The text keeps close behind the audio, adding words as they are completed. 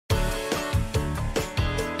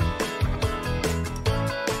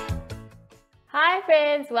Hi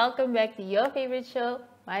friends, welcome back to your favorite show,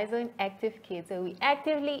 My Zone Active Kids, where we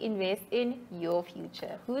actively invest in your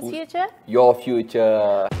future. Whose future? Your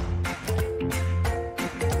future.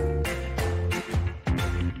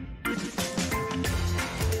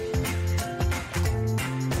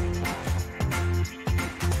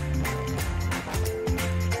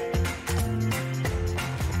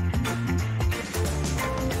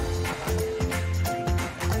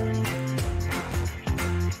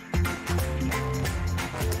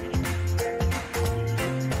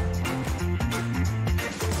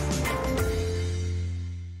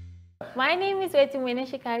 My name is Wetumwena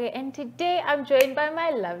Shikage, and today I'm joined by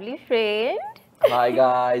my lovely friend. Hi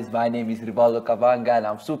guys, my name is Rivaldo Kavanga and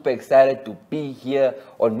I'm super excited to be here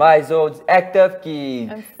on My Zone's Active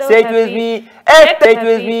Kids. I'm so Say it happy.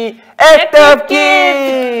 with me, Active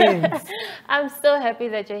Kids! I'm so happy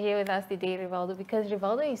that you're here with us today, Rivaldo, because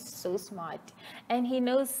Rivaldo is so smart and he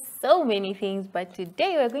knows so many things. But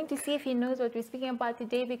today we're going to see if he knows what we're speaking about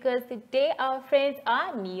today, because today our friends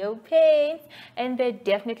are neopaints and they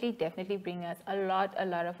definitely bring us a lot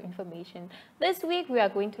of information. This week we are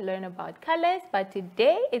going to learn about colors, but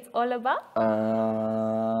today it's all about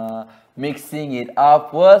mixing it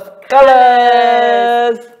up with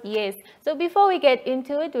colors. Yes. So before we get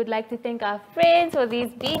into it, we'd like to thank our friends for these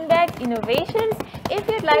beanbag innovations. If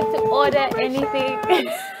you'd like to order anything,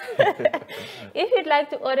 if you'd like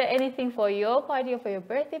to order anything for your party or for your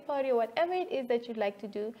birthday party or whatever it is that you'd like to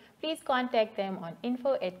do, please contact them on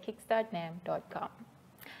info@kickstartnam.com.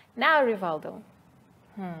 Now, Rivaldo.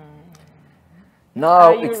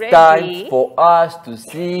 Now it's time for us to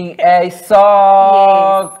sing a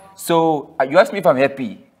song. Yes. So you asked me if I'm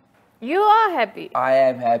happy. You are happy. I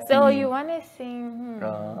am happy. So you want to sing, if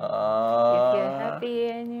you're happy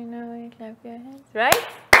and you know it, clap your hands, right?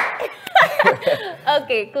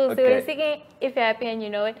 Okay, cool. So we're singing If You're Happy and You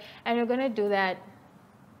Know It, and we're going to do that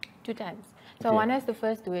 2 times. So I want us to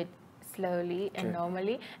first do it slowly and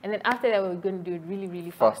normally, and then after that we're going to do it really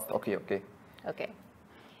fast. Okay.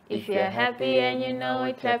 If you're happy and you know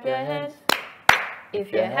it, clap your hands.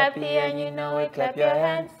 If you're happy and you know it, clap your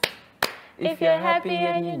hands. If you're happy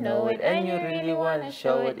and you know it and you really want to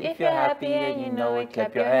show it. If you're happy and you know it,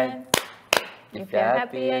 clap your hands. If you're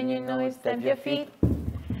happy and you know it, stamp your feet.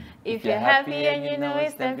 If you're happy and you know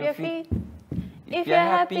it, stamp your feet. If you're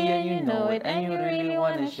happy and you know it and you really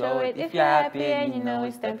want to show it. If you're happy and you know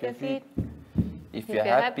it, stamp your feet. If you're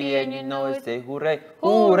happy and you know it, say hooray,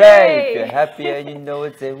 hooray! If you're happy and you know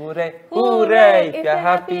it, say hooray, hooray! If you're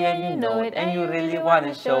happy and you know it and you really want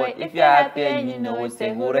to show it. If you're happy and you know it,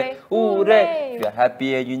 say hooray, hooray! If you're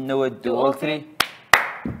happy and you know it, do all 3.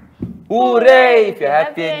 Hooray! If you're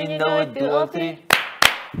happy and you know it, do all 3.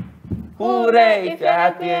 Hooray! If you're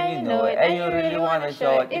happy and you know it and you really want to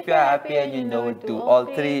show it. If you're happy and you know it, do all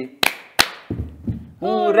 3.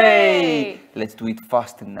 Hooray! Let's do it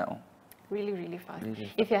faster now. Really fast.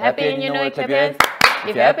 If you're happy and you know it, clap your hands.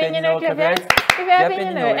 If you're happy and you know it, clap your hands. If you're happy and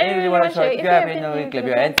you know it and you really want to show it. If you're happy and you know it, clap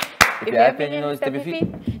your hands. If you're happy and you know it, stamp your feet.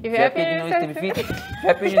 If you're happy and you know it, stamp your feet. If you're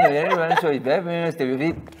happy and you know it and you want to show it. If you're happy and you know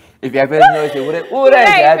it, stamp your feet. If you're happy and you know it, say hooray, hooray!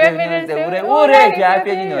 If you're happy and you know it, say hooray, hooray! If you're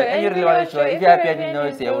happy and you know it and you really want to show it. If you're happy and you know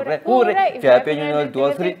it, say hooray, hooray! If you're happy and you know it, do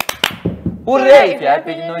all 3. Hooray! If you're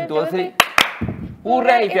happy and you know it, do all 3.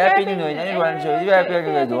 Hooray! If you're happy and you know it and you want to show it. If you're happy and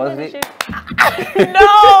you know it, do all 3. No!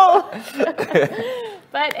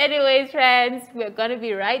 But anyways, friends, we're going to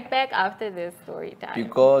be right back after this story time.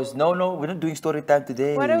 Because, no, we're not doing story time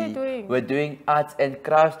today. What are we doing? We're doing arts and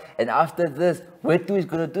crafts. And after this, Wetu is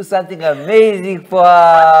going to do something amazing for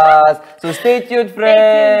us. So stay tuned,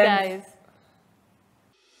 friends. Stay tuned, guys.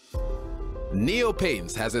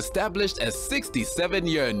 Neopaints has established a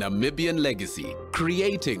 67-year Namibian legacy,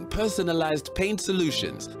 creating personalized paint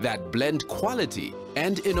solutions that blend quality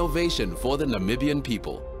and innovation for the Namibian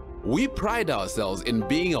people. We pride ourselves in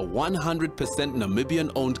being a 100%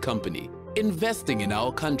 Namibian-owned company, investing in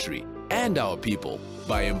our country and our people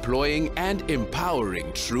by employing and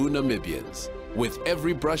empowering true Namibians. With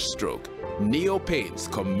every brushstroke, Neopaints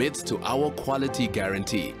commits to our quality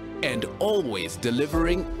guarantee and always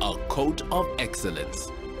delivering a coat of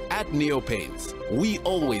excellence. At Neopaints, we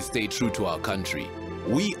always stay true to our country.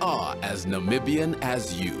 We are as Namibian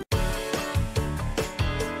as you.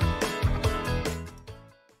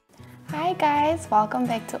 Hi guys, welcome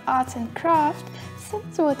back to Arts and Craft.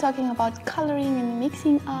 Since we're talking about coloring and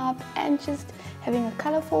mixing up and just having a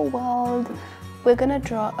colorful world, we're gonna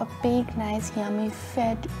draw a big, nice, yummy,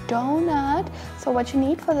 fat donut. So what you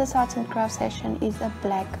need for this Arts and Craft session is a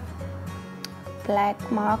black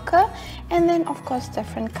marker, and then of course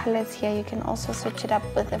different colors here. You can also switch it up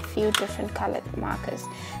with a few different colored markers.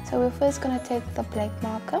 So we're first gonna take the black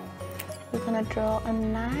marker we're gonna draw a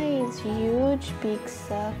nice huge big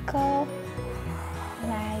circle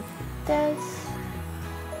like this,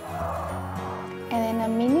 and then a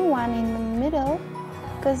mini one in the middle,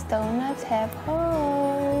 because donuts have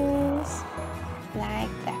holes, like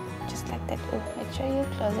that, just like that. Oh, make sure you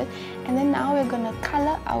close it. And then now we're gonna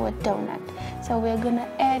color our donut. So we're gonna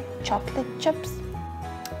add chocolate chips,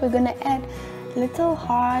 we're gonna add little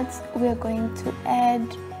hearts, we're going to add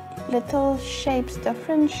little shapes,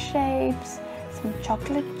 different shapes, some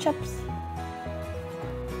chocolate chips,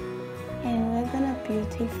 and we're gonna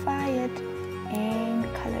beautify it and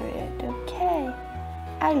color it. Okay,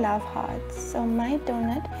 I love hearts, so my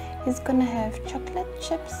donut is gonna have chocolate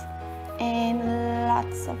chips and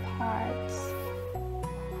lots of hearts.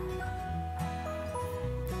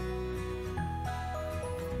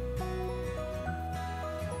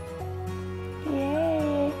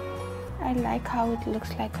 Yay! I like how it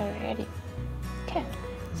looks like already. Okay,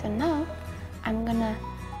 so now I'm gonna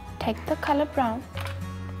take the color brown.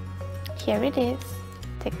 Here it is.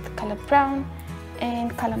 Take the color brown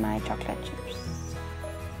and color my chocolate chips.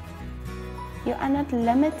 You are not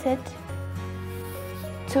limited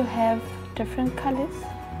to have different colors.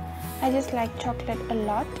 I just like chocolate a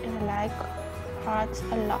lot and I like hearts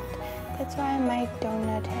a lot. That's why my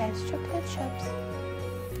donut has chocolate chips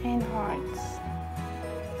and hearts.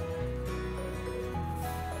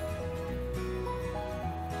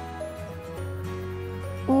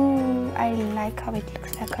 Ooh, I like how it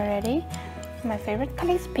looks like already. My favorite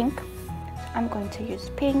color is pink, so I'm going to use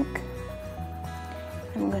pink.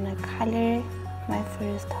 I'm gonna color my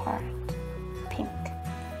first heart pink,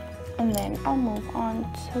 and then I'll move on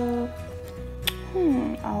to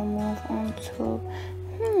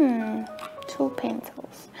two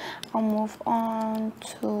pencils. I'll move on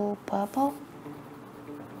to purple,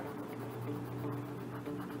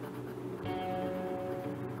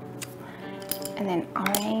 and then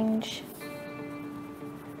orange.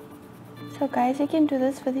 So guys, you can do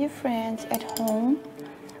this with your friends at home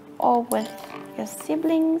or with your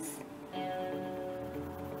siblings,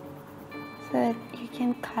 so that you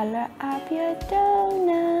can color up your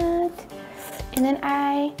donut. And then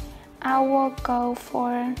I will go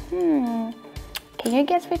for can you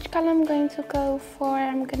guess which color I'm going to go for?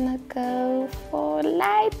 I'm gonna go for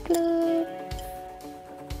light blue.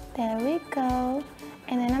 There we go.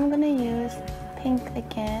 And then I'm gonna use pink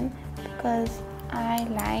again because I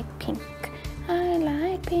like pink. I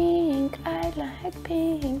like pink. I like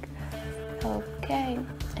pink. Okay,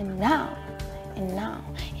 and now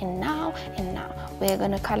we're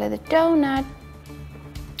gonna color the donut.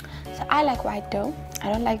 So I like white dough.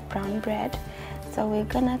 I don't like brown bread. So we're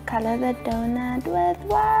gonna color the donut with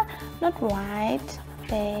what? Not white,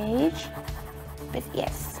 beige, but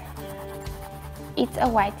yes, it's a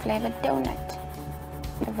white flavored donut,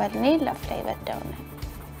 a vanilla flavored donut.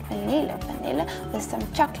 Vanilla with some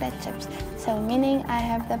chocolate chips. So meaning I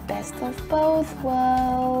have the best of both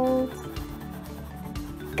worlds.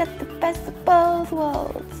 Got the best of both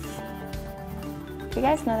worlds. Do you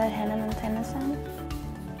guys know that Hannah Montana song?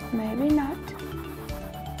 Maybe not.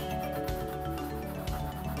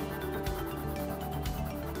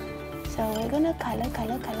 So we're gonna color.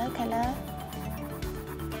 Gonna color it.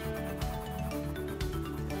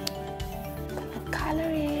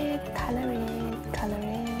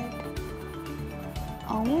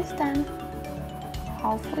 Almost done.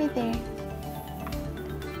 Halfway there.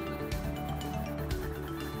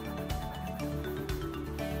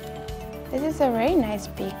 This is a very nice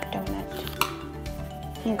big donut.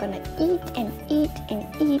 I'm gonna eat and eat and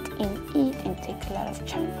eat and eat and take a lot of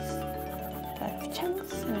chunks. A lot of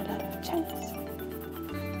chunks and a lot of chunks.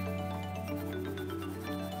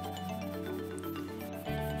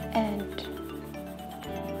 And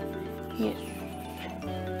yes.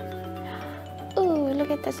 Ooh, look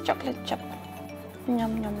at this chocolate chip. Yum,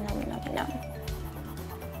 yum, yum, yum, yum.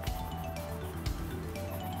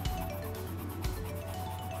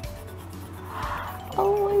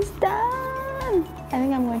 Almost done. I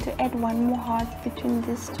think I'm going to add one more heart between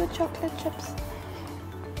these two chocolate chips.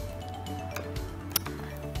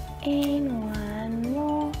 And one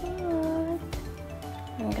more heart.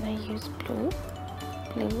 I'm gonna use blue.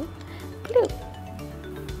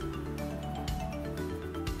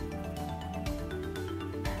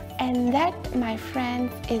 And that, my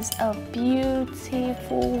friends, is a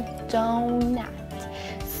beautiful donut.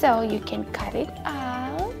 So you can cut it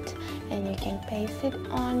out and you can paste it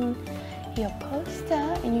on your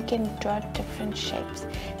poster and you can draw different shapes. So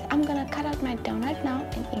I'm gonna cut out my donut now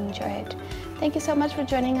and enjoy it. Thank you so much for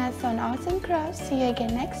joining us on Arts and Crafts. See you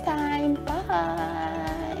again next time. Bye.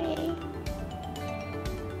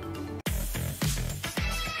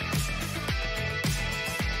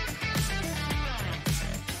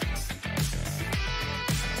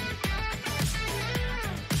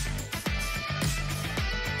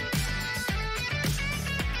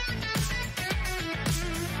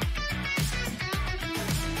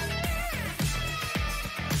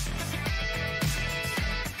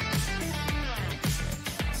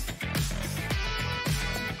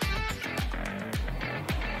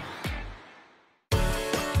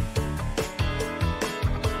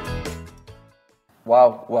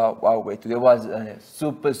 Wow, wow, wow. Wait, today was a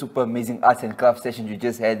super, super amazing arts and craft session you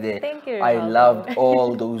just had there. Thank you, I Ronaldo. loved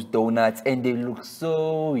all those donuts and they look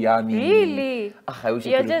so yummy. Really? I wish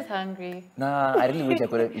I You're could have... just hungry. Nah, I really wish I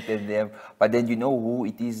could have eaten them. But then you know who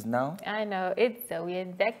it is now? I know, it's Zoe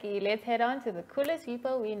and Zaki. Let's head on to the coolest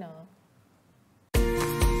people we know.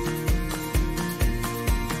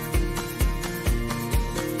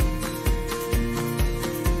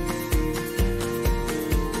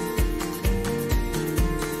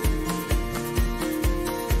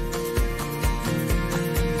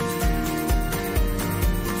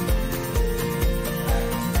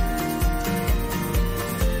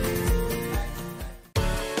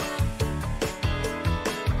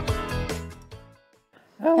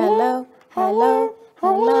 Hello, hello,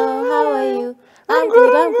 hello, how are you? I'm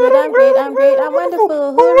good, I'm good, I'm great, I'm great, I'm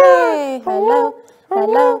wonderful, hooray! Hello,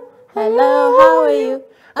 hello, hello, how are you?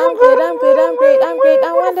 I'm good, I'm good, I'm great, I'm great,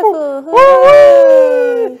 I'm wonderful,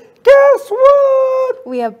 hooray! Guess what?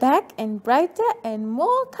 We are back and brighter and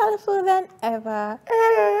more colorful than ever.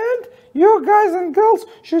 And you guys and girls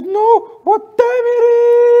should know what time it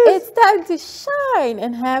is. It's time to shine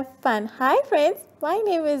and have fun. Hi friends, my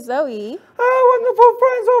name is Zoe. Hi, wonderful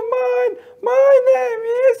friends of mine. My name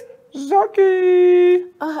is Zaki.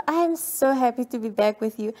 Oh, I am so happy to be back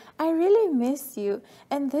with you. I really miss you.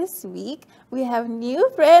 And this week we have new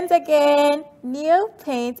friends again. Neo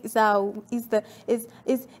Paint is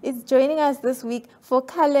joining us this week for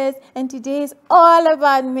colors, and today is all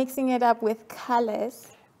about mixing it up with colors.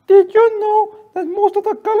 Did you know that most of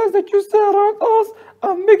the colors that you see around us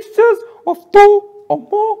are mixtures of 2 or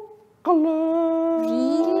more colors?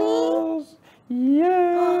 Really?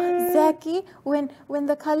 Yeah. Zaki, when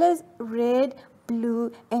the colors red,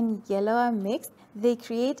 blue and yellow are mixed, they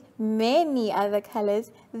create many other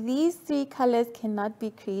colors. These 3 colors cannot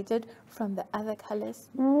be created from the other colors.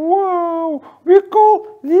 Wow, we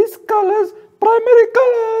call these colors primary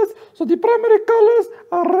colors. So the primary colors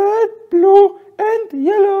are red, blue and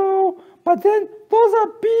yellow. But then those are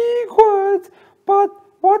big words. But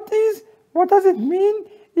what does it mean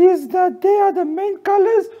is that they are the main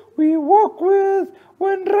colors we work with.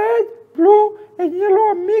 When red, blue and yellow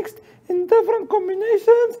are mixed in different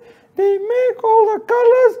combinations, they make all the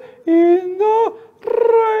colors in the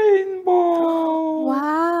rainbow.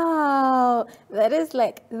 Wow, that is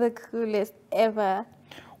like the coolest ever.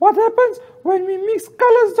 What happens when we mix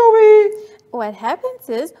colors, Zoe? What happens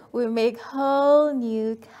is we make whole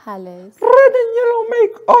new colors. Red and yellow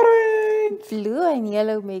make orange. Blue and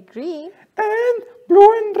yellow make green. And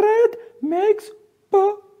blue and red makes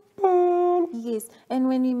purple. Yes, and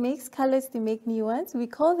when we mix colors to make new ones, we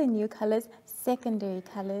call the new colors secondary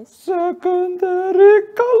colors. Secondary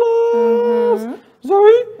colors.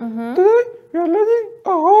 Zoe, today we are learning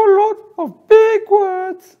a whole lot of big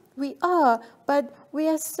words. We are, but we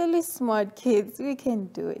are silly smart kids. We can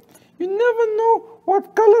do it. You never know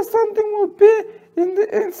what color something will be in the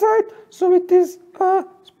inside, so it is a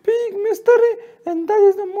big mystery, and that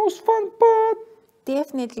is the most fun part.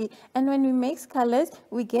 Definitely. And when we mix colors,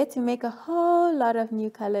 we get to make a whole lot of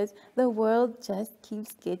new colors. The world just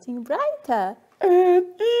keeps getting brighter. And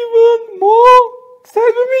even more, say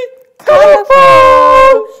with me,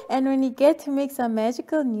 colorful! And when you get to make some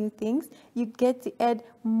magical new things, you get to add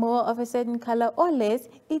more of a certain color or less.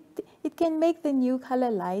 It can make the new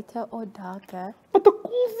color lighter or darker. But the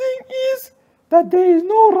cool thing is that there is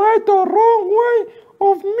no right or wrong way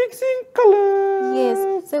of mixing colors.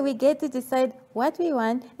 Yes, so we get to decide what we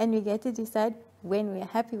want, and we get to decide when we're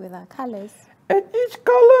happy with our colors. And each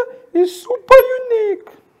color is super unique.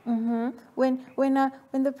 When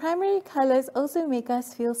the primary colors also make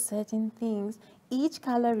us feel certain things, each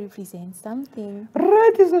color represents something.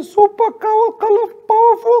 Red is a super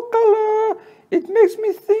powerful color. It makes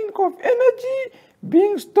me think of energy,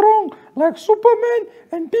 being strong like Superman,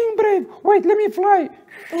 and being brave. Wait, let me fly.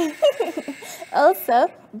 Also,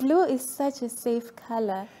 blue is such a safe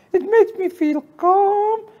color. It makes me feel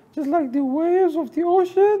calm, just like the waves of the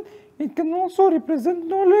ocean. It can also represent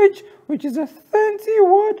knowledge, which is a fancy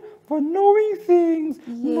word for knowing things.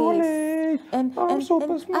 Yes. Knowledge. And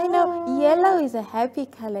Super smart. I know, yellow is a happy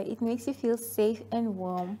color. It makes you feel safe and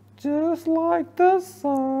warm. Just like the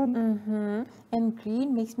sun. And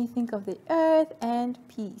green makes me think of the earth and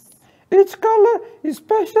peace. Each color is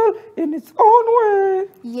special in its own way.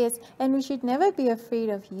 Yes, and we should never be afraid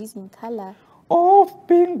of using color. Of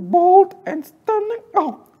being bold and standing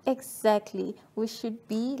out. Exactly. We should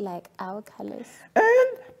be like our colors.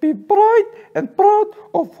 And be bright and proud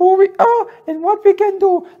of who we are and what we can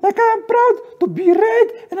do. Like I am proud to be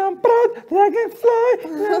red, and I'm proud that I can fly,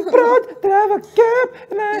 and I'm proud that I have a cap.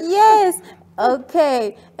 And Yes.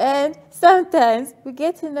 Okay, and sometimes we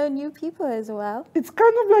get to know new people as well. It's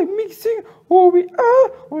kind of like mixing who we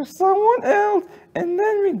are with someone else, and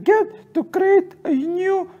then we get to create a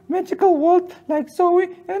new magical world like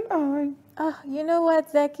Zoe and I. Oh, you know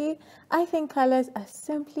what, Zaki? I think colors are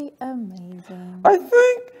simply amazing. I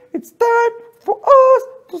think it's time for us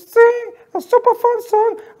to sing a super fun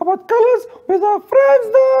song about colors with our friends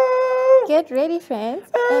now. Get ready, friends.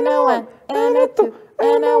 And a one, and a two,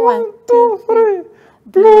 and a a 1, 2, 2, 3.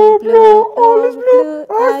 3. Blue, blue, all is blue.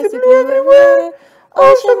 I see blue everywhere.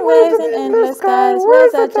 Ocean waves and endless skies.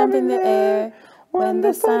 Worlds that jump in the air. When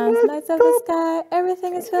the sun lights up the sky,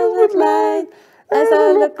 everything is filled with light. As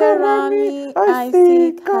I look around me, I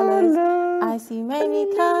see colors. I see many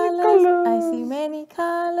colors. I see many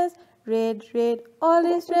colors. Red, red, all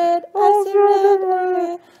is red. I see red and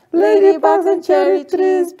red. Ladybugs and cherry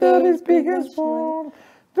trees, berries big and small.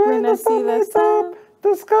 When I see the sun,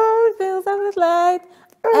 the sky fills up with light.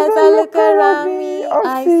 As I look around me,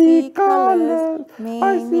 I see colors.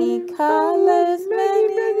 Many colors,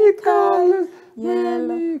 many colors.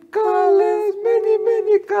 Yellow colors,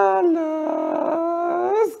 many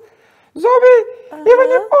colors. Zoe, even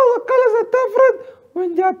if all the colors are different, when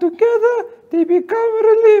they are together, they become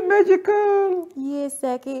really magical. Yes,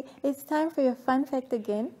 Zaki. It's time for your fun fact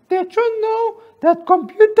again. Did you know that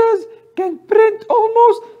computers can print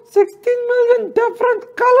almost 16 million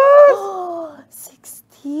different colors? Oh,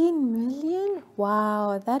 16 million?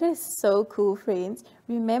 Wow, that is so cool, friends.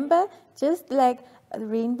 Remember, just like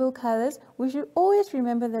rainbow colors, we should always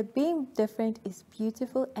remember that being different is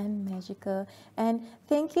beautiful and magical. And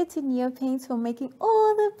thank you to Neo Paints for making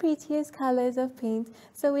all the prettiest colors of paint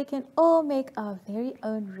so we can all make our very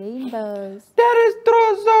own rainbows. That is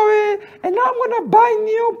true, Zoe. And I'm gonna buy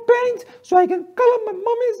Neo Paints so I can color my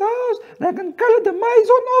mommy's house, and I can color the my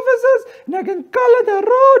zone offices, and I can color the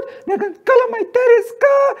road, and I can color my daddy's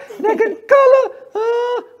car, and I can color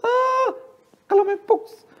my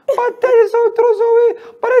books. But that is so true, Zoe.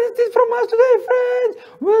 But it is from us today, friends.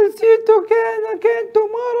 We'll see you again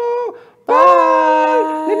tomorrow.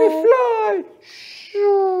 Bye. Let me fly.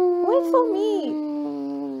 Wait for me.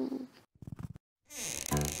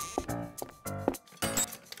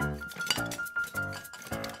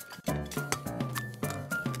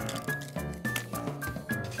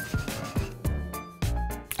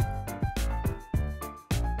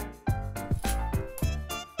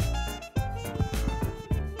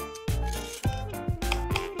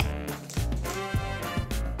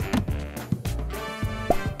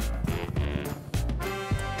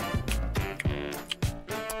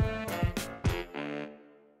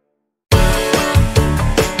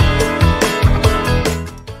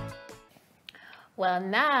 Well,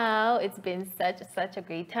 now it's been such a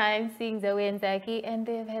great time seeing Zoe and Zaki, and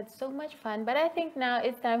they've had so much fun. But I think now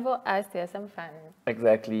it's time for us to have some fun.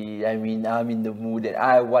 Exactly. I mean, I'm in the mood and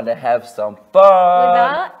I want to have some fun. With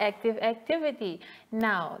our active activity.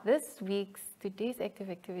 Now, today's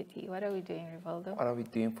active activity, what are we doing, Rivaldo? What are we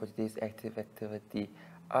doing for today's active activity?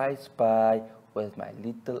 I spy with my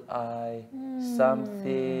little eye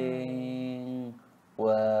something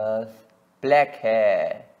with black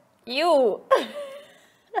hair. You!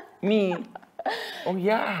 Me? Oh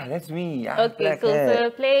yeah, that's me. Okay, cool. So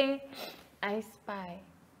we're playing I Spy.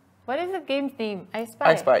 What is the game's name? I Spy?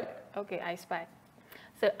 I Spy. Okay, I Spy.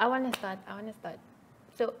 So I want to start.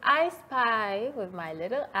 So I spy with my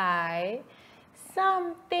little eye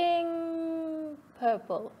something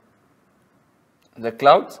purple. The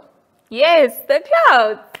clouds? Yes, the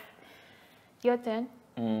clouds. Your turn.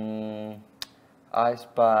 I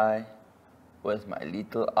spy with my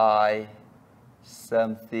little eye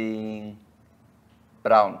something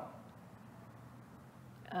brown.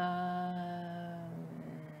 My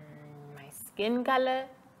skin color.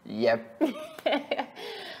 Yep.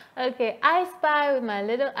 Okay, I spy with my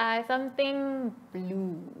little eye something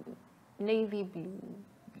blue. Navy blue.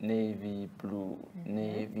 Navy blue,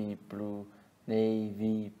 navy blue,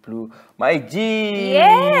 navy blue. My jeans!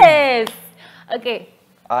 Yes! Okay.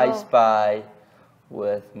 I spy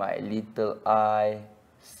with my little eye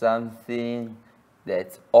something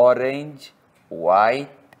that's orange, white,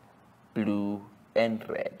 blue, and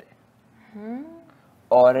red.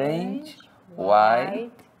 Orange,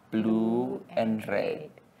 white, blue, and red.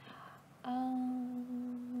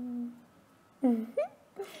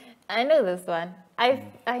 I know this one. I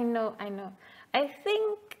know. I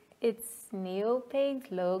think it's Neo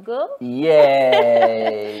Paint's logo.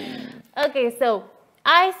 Yay! Okay, so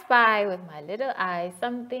I spy with my little eye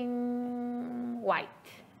something white.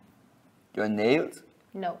 Your nails?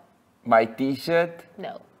 No. My t-shirt?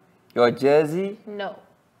 No. Your jersey? No.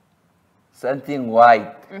 Something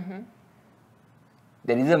white.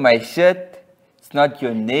 That isn't my shirt. It's not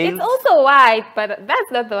your nails. It's also white, but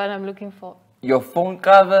that's not the one I'm looking for. Your phone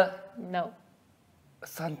cover. No.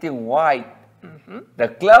 Something white. The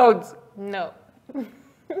clouds. No.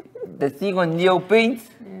 The thing on Neo paints.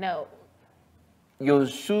 No. Your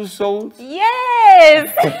shoe soles. Yes!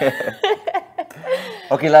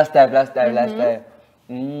 Okay, last time.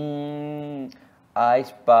 I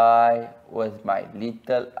spy with my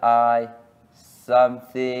little eye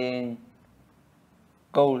something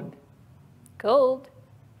gold. Gold.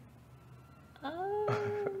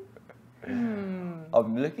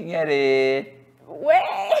 I'm looking at it. Where?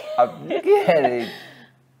 I'm looking at it.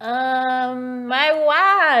 My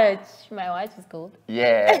watch. My watch is gold.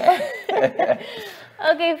 Yeah.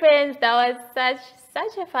 Okay, friends, that was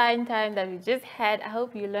such a fun time that we just had. I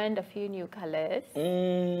hope you learned a few new colors.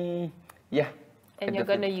 Yeah. And you're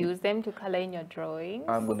going to use them to color in your drawings.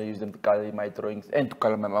 I'm going to use them to color in my drawings and to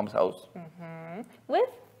color my mom's house. With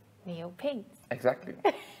nail paints. Exactly.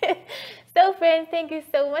 So, friends, thank you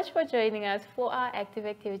so much for joining us for our active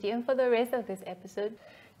activity and for the rest of this episode.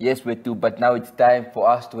 Yes, we do, but now it's time for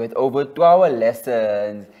us to head over to our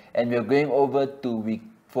lessons. And we're going over to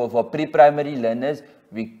for pre-primary learners,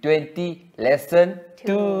 week 20, lesson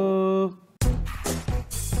 2.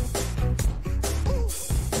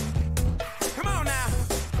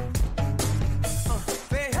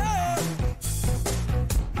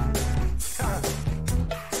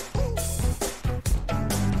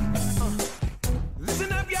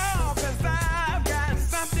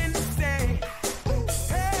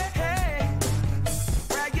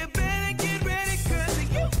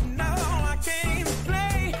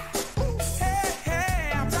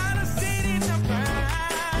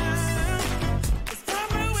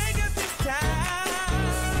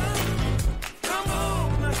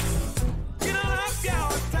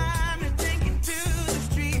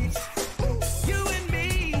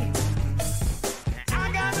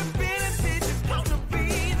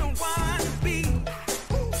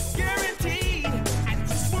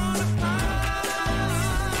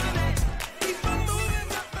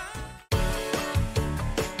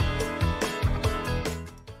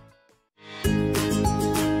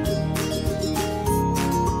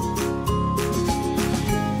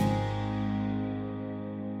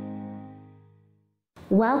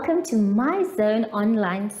 Welcome to My Zone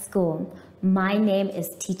Online School. My name is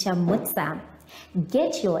Teacher Mutsa.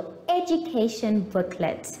 Get your education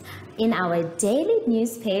booklet in our daily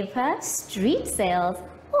newspaper, street sales,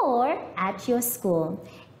 or at your school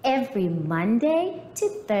every Monday to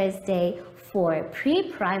Thursday for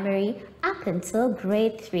pre-primary up until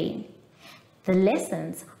grade 3. The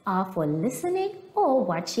lessons are for listening or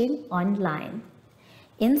watching online.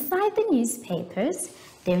 Inside the newspapers,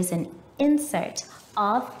 there is an insert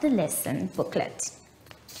of the lesson booklet.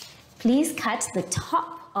 Please cut the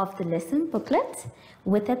top of the lesson booklet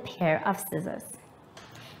with a pair of scissors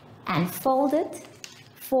and fold it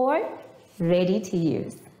for ready to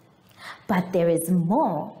use. But there is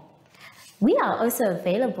more. We are also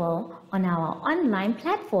available on our online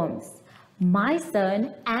platforms,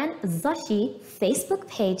 MyZone and Zoshi Facebook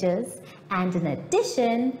pages, and in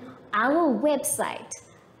addition, our website,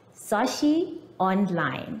 Zoshi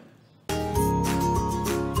Online.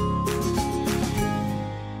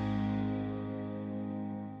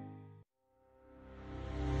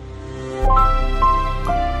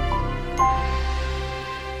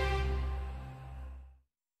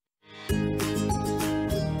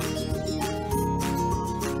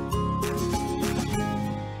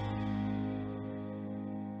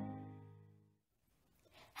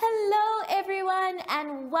 Hello everyone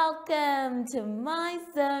and welcome to My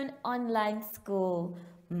Zone Online School.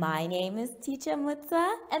 My name is Teacher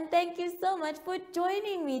Mutsa and thank you so much for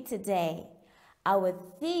joining me today. Our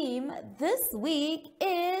theme this week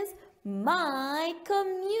is My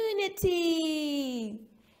Community.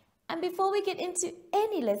 And before we get into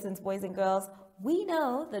any lessons, boys and girls, we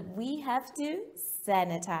know that we have to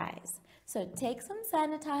sanitize. So take some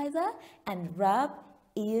sanitizer and rub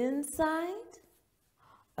inside,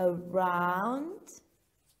 around,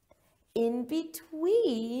 in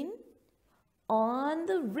between, on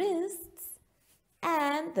the wrists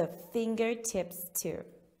and the fingertips too.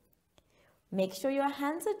 Make sure your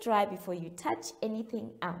hands are dry before you touch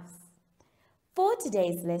anything else. For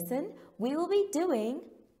today's lesson, we will be doing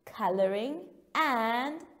coloring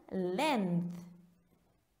and length.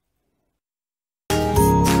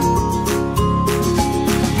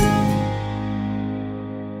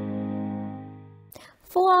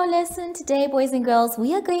 For our lesson today, boys and girls,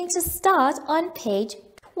 we are going to start on page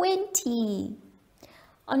 20.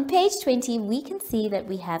 On page 20, we can see that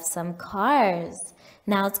we have some cars.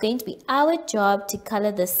 Now it's going to be our job to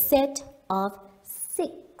color the set of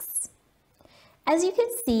 6. As you can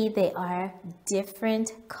see, they are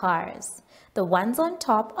different cars. The ones on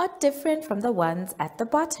top are different from the ones at the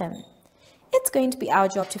bottom. It's going to be our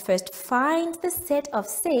job to first find the set of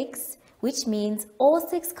 6, which means all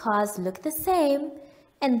 6 cars look the same,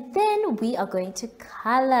 and then we are going to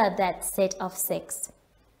color that set of 6.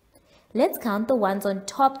 Let's count the ones on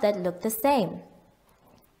top that look the same.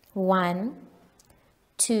 1,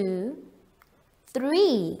 2,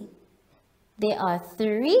 3. There are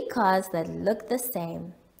 3 cars that look the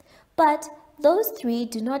same, but those 3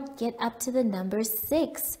 do not get up to the number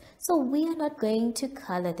 6, so we are not going to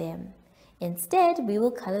color them. Instead, we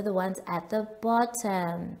will color the ones at the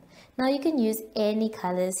bottom. Now you can use any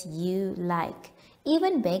colors you like,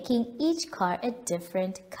 even making each car a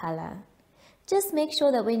different color. Just make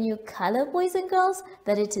sure that when you color, boys and girls,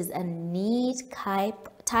 that it is a neat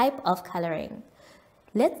type of coloring.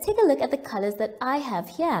 Let's take a look at the colors that I have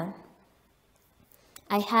here.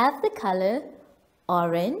 I have the color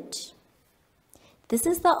orange. This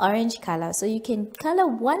is the orange color, so you can color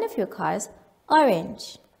one of your cars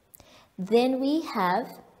orange. Then we have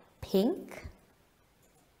pink.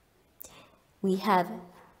 We have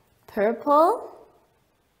purple.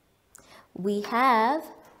 We have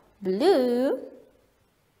blue.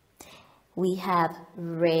 We have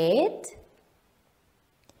red.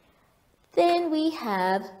 Then we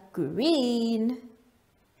have green.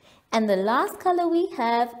 And the last color we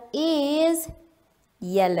have is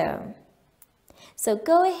yellow. So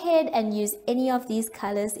go ahead and use any of these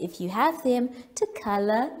colors if you have them to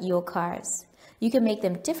color your cars. You can make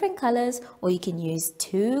them different colors, or you can use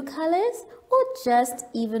 2 colors or just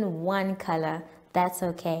even 1 color. That's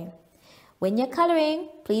okay. When you're coloring,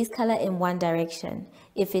 please color in one direction.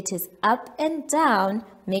 If it is up and down,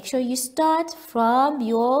 make sure you start from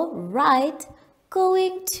your right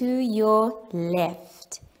going to your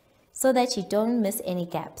left so that you don't miss any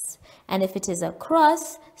gaps. And if it is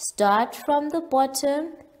across, start from the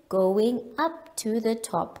bottom going up to the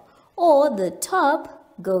top, or the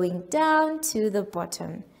top going down to the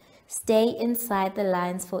bottom. Stay inside the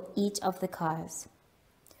lines for each of the cars.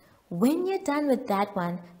 When you're done with that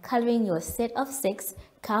one, coloring your set of 6,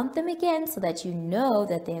 count them again so that you know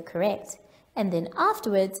that they're correct. And then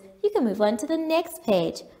afterwards, you can move on to the next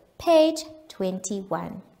page, page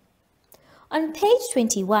 21. On page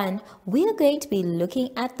 21, we are going to be looking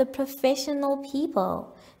at the professional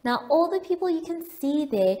people. Now, all the people you can see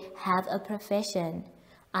there have a profession.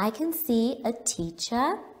 I can see a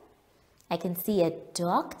teacher. I can see a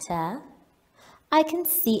doctor. I can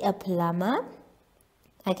see a plumber.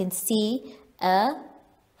 I can see a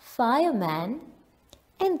fireman.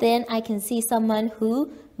 And then I can see someone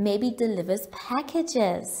who maybe delivers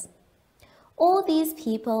packages. All these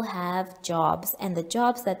people have jobs, and the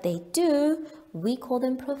jobs that they do, we call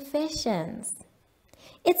them professions.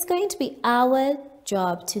 It's going to be our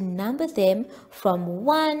job to number them from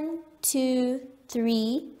 1, 2,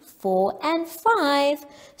 3, 4, and 5,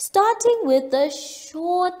 starting with the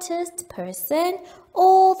shortest person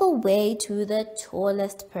all the way to the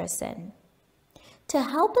tallest person. To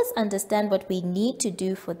help us understand what we need to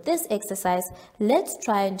do for this exercise, let's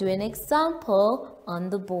try and do an example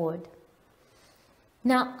on the board.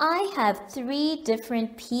 Now, I have 3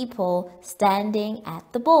 different people standing at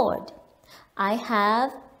the board. I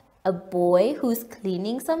have a boy who's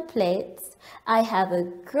cleaning some plates. I have a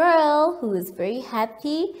girl who is very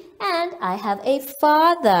happy, and I have a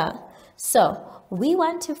father. So, we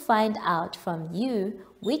want to find out from you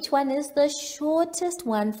which one is the shortest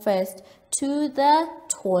one first to the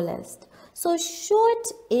tallest. So, short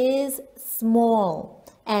is small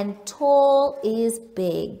and tall is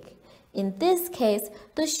big. In this case,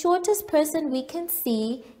 the shortest person we can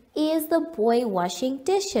see is the boy washing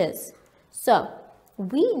dishes. So,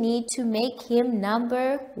 we need to make him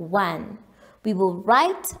number 1. We will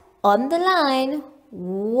write on the line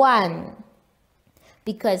 1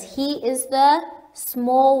 because he is the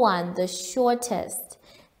small one, the shortest.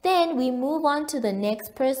 Then we move on to the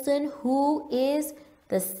next person who is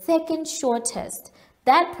the second shortest.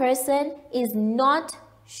 That person is not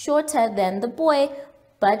shorter than the boy,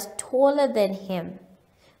 but taller than him.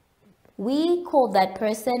 We call that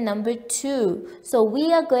person number 2. So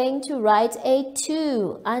we are going to write a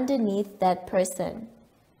 2 underneath that person.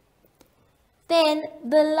 Then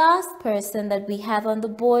the last person that we have on the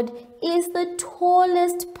board is the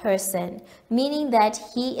tallest person, meaning that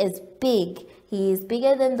he is big. He is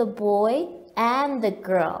bigger than the boy and the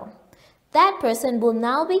girl. That person will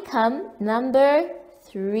now become number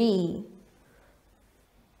 3.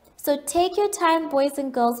 So take your time, boys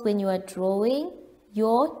and girls, when you are drawing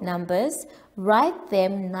your numbers. Write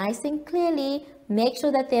them nice and clearly. Make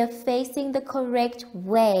sure that they're facing the correct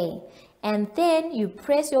way. And then you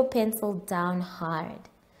press your pencil down hard.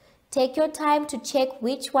 Take your time to check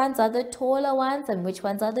which ones are the taller ones and which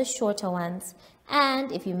ones are the shorter ones.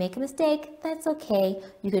 And if you make a mistake, that's okay.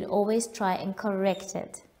 You can always try and correct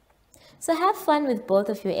it. So have fun with both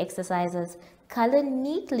of your exercises. Color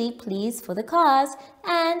neatly, please, for the cars,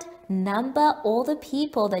 and number all the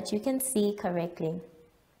people that you can see correctly.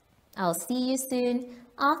 I'll see you soon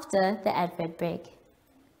after the advert break.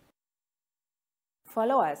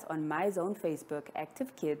 Follow us on MyZone Facebook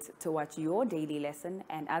Active Kids to watch your daily lesson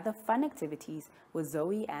and other fun activities with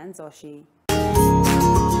Zoe and Zoshi.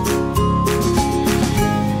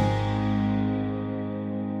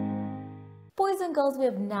 Boys and girls, we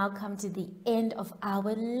have now come to the end of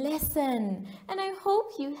our lesson, and I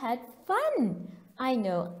hope you had fun. I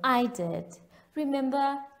know I did.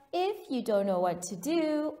 Remember, if you don't know what to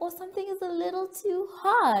do or something is a little too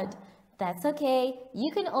hard, that's okay.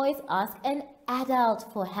 You can always ask an adult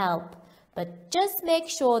for help, but just make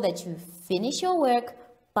sure that you finish your work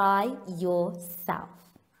by yourself.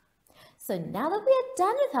 So now that we are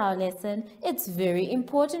done with our lesson, it's very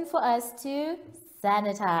important for us to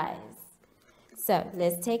sanitize. So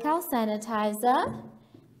let's take our sanitizer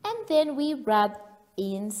and then we rub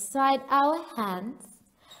inside our hands,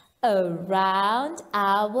 around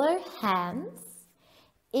our hands,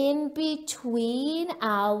 in between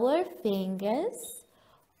our fingers,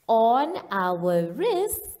 on our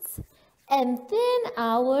wrists, and then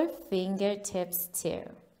our fingertips too.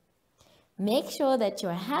 Make sure that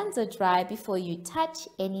your hands are dry before you touch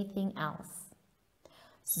anything else.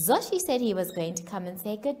 Zoshi said he was going to come and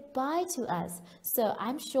say goodbye to us, so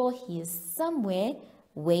I'm sure he is somewhere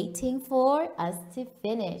waiting for us to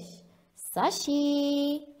finish.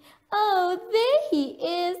 Zoshi! Oh, there he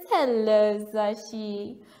is. Hello,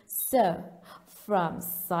 Zoshi. So, from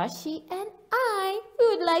Zoshi and I, we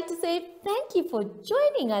would like to say thank you for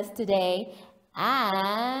joining us today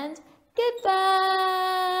and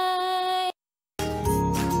goodbye.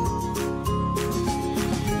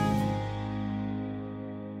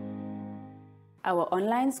 Our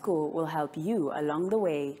online school will help you along the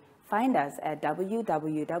way. Find us at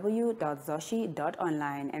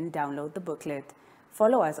www.zoshi.online and download the booklet.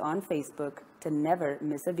 Follow us on Facebook to never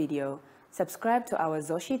miss a video. Subscribe to our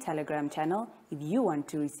Zoshi Telegram channel if you want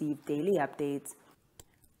to receive daily updates.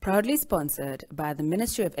 Proudly sponsored by the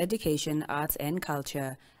Ministry of Education, Arts and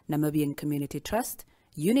Culture, Namibian Community Trust,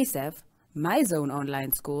 UNICEF, MyZone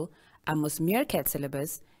Online School, Amos Meerkat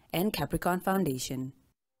Syllabus, and Capricorn Foundation.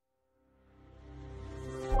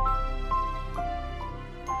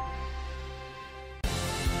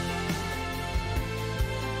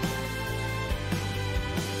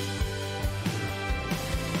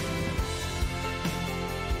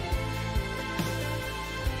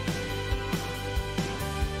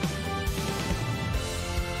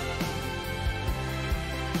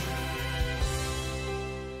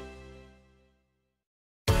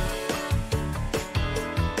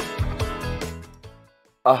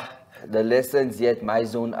 The lessons here at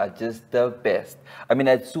MyZone are just the best. I mean,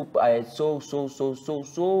 I had so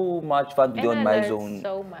much fun to do on MyZone.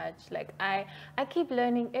 So much. Like I keep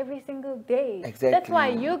learning every single day. Exactly. That's why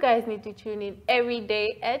you guys need to tune in every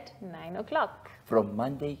day at 9 o'clock. From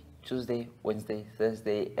Monday, Tuesday, Wednesday,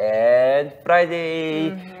 Thursday, and Friday.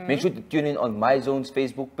 Make sure to tune in on MyZone's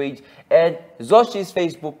Facebook page and Zoshi's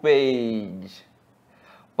Facebook page.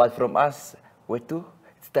 But from us, where to?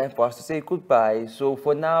 It's time for us to say goodbye. So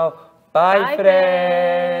for now, bye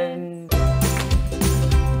friends.